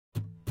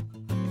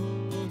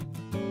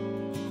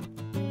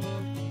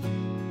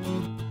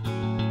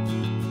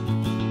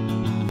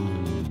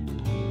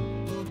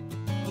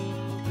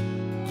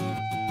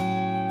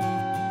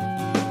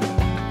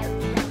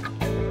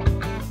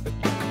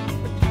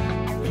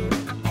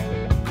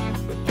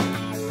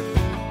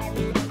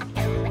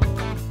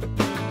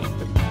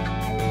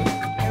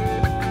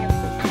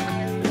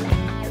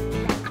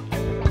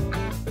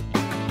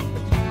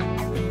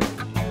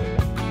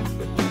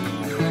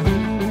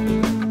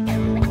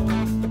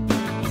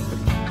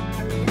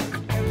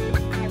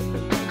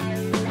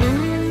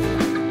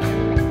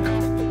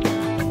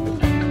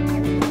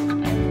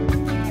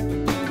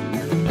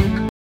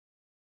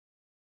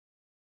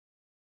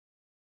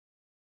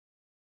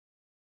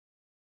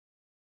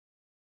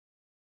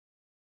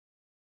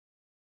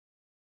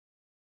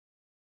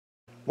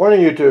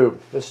Morning YouTube,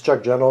 this is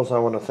Chuck Generals. I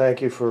want to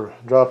thank you for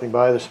dropping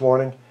by this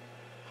morning.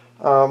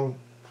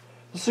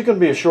 This is going to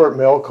be a short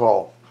mail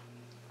call.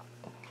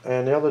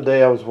 And the other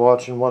day I was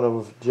watching one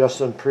of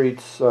Justin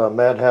Preet's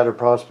Mad Hatter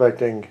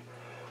Prospecting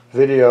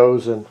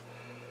videos, and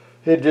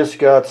he just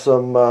got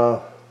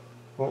some,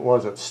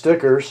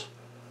 stickers.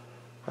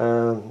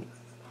 And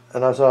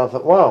I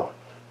thought, wow,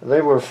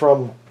 they were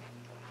from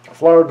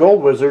Flower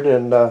Gold Wizard,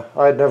 and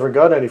I had never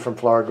got any from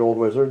Flower Gold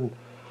Wizard.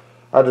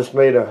 I just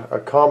made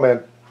a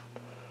comment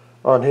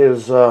on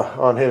his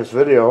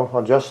video,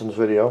 on Justin's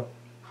video,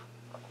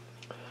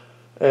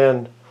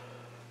 and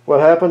what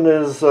happened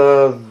is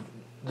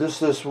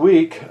this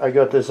week I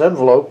got this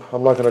envelope.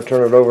 I'm not going to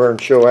turn it over and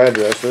show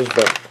addresses,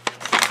 but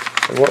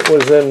what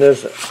was in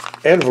this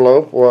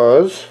envelope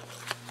was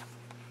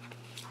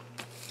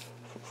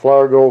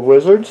Flower Gold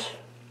Wizards,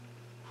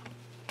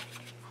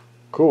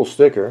 cool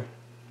sticker,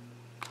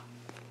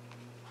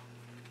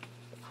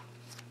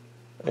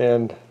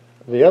 and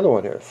the other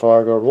one here,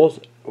 Flower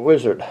Gold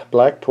Wizard,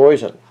 Black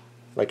Poison,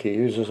 like he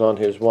uses on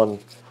his one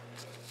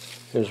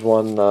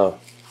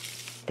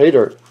pay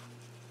dirt.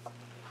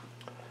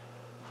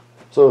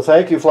 So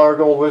thank you, Flower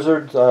Gold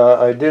Wizard.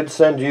 I did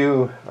send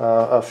you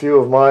a few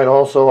of mine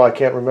also. I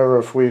can't remember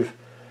if we've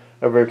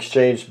ever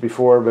exchanged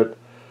before, but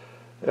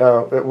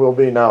it will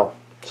be now.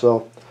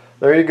 So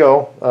there you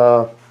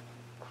go.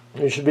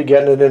 You should be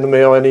getting it in the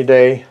mail any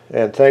day,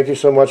 and thank you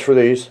so much for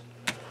these.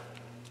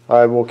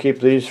 I will keep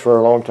these for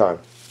a long time.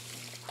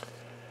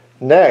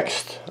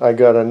 Next, I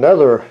got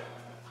another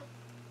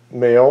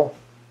mail,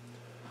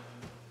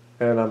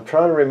 and I'm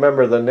trying to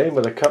remember the name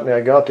of the company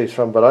I got these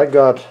from, but I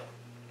got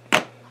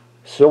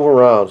silver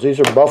rounds. These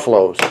are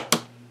buffaloes.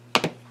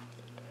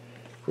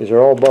 These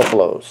are all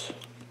buffaloes.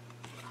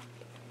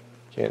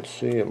 Can't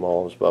see them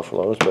all as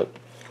buffaloes, but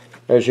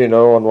as you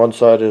know, on one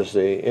side is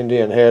the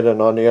Indian head, and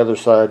on the other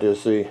side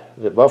is the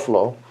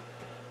buffalo.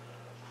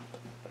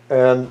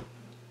 And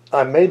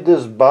I made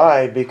this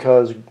buy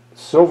because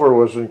silver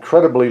was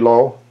incredibly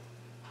low.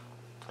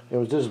 It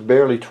was just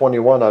barely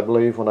 21, I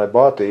believe, when I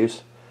bought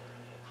these,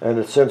 and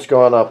it's since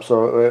gone up,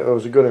 so it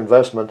was a good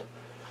investment.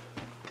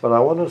 But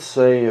I want to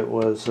say it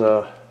was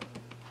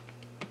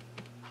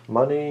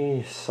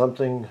money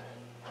something.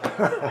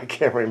 I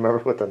can't remember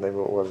what the name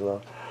of it was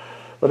now.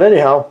 But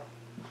anyhow,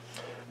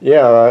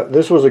 yeah,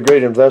 this was a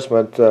great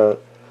investment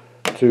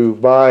to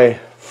buy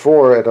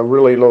 4 at a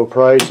really low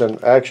price,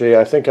 and actually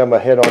I think I'm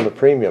ahead on the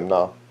premium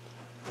now.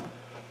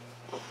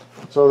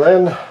 So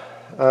then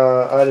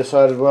I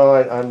decided, well,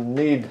 I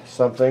need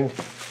something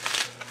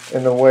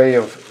in the way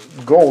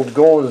of gold.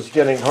 Gold is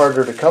getting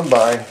harder to come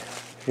by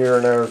here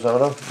in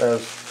Arizona,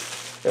 as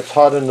it's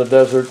hot in the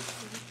desert,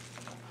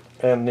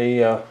 and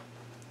the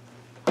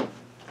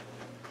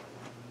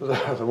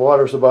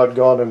water's about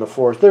gone in the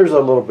forest. There's a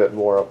little bit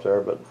more up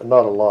there, but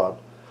not a lot.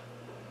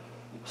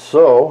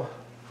 So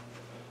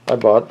I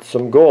bought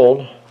some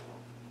gold.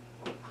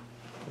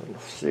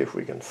 Let's see if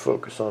we can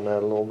focus on that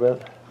a little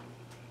bit.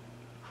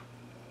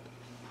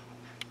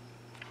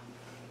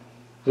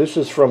 This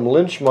is from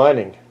Lynch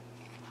Mining.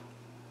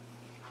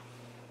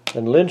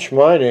 And Lynch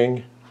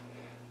Mining,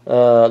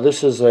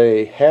 this is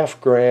a half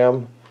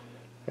gram,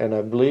 and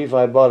I believe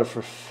I bought it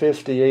for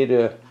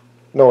 58,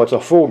 no, it's a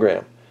full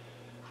gram.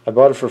 I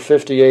bought it for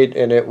 58,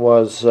 and it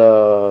was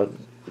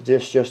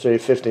just a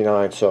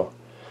 59, so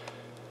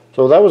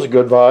that was a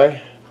good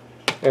buy.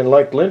 And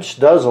like Lynch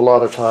does a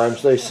lot of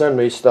times, they send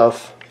me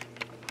stuff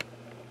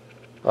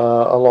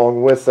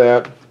along with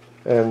that,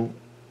 and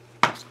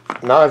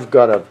now I've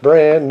got a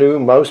brand new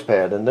mouse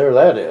pad, and there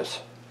that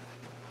is.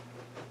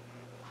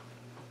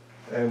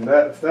 And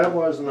if that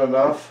wasn't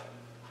enough,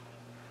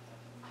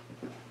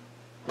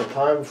 the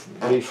time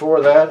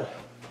before that,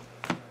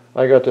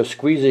 I got the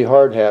squeezy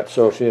hard hat.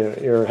 So if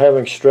you're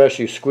having stress,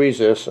 you squeeze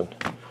this and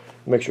it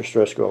makes your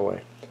stress go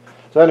away.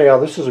 So anyhow,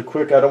 this is a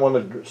quick, I don't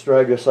want to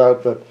drag this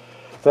out, but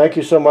thank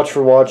you so much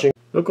for watching.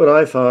 Look what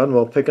I found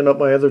while picking up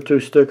my other 2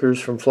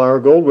 stickers from Flower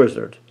Gold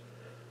Wizard.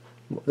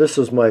 This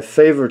is my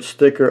favorite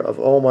sticker of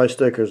all my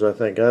stickers, I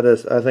think. I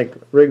think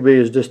Rigby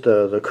is just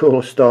the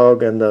coolest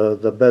dog and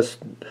the best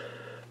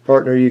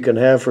partner you can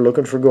have for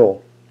looking for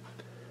gold.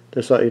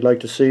 Just thought you'd like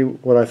to see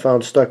what I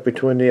found stuck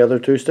between the other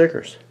 2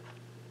 stickers.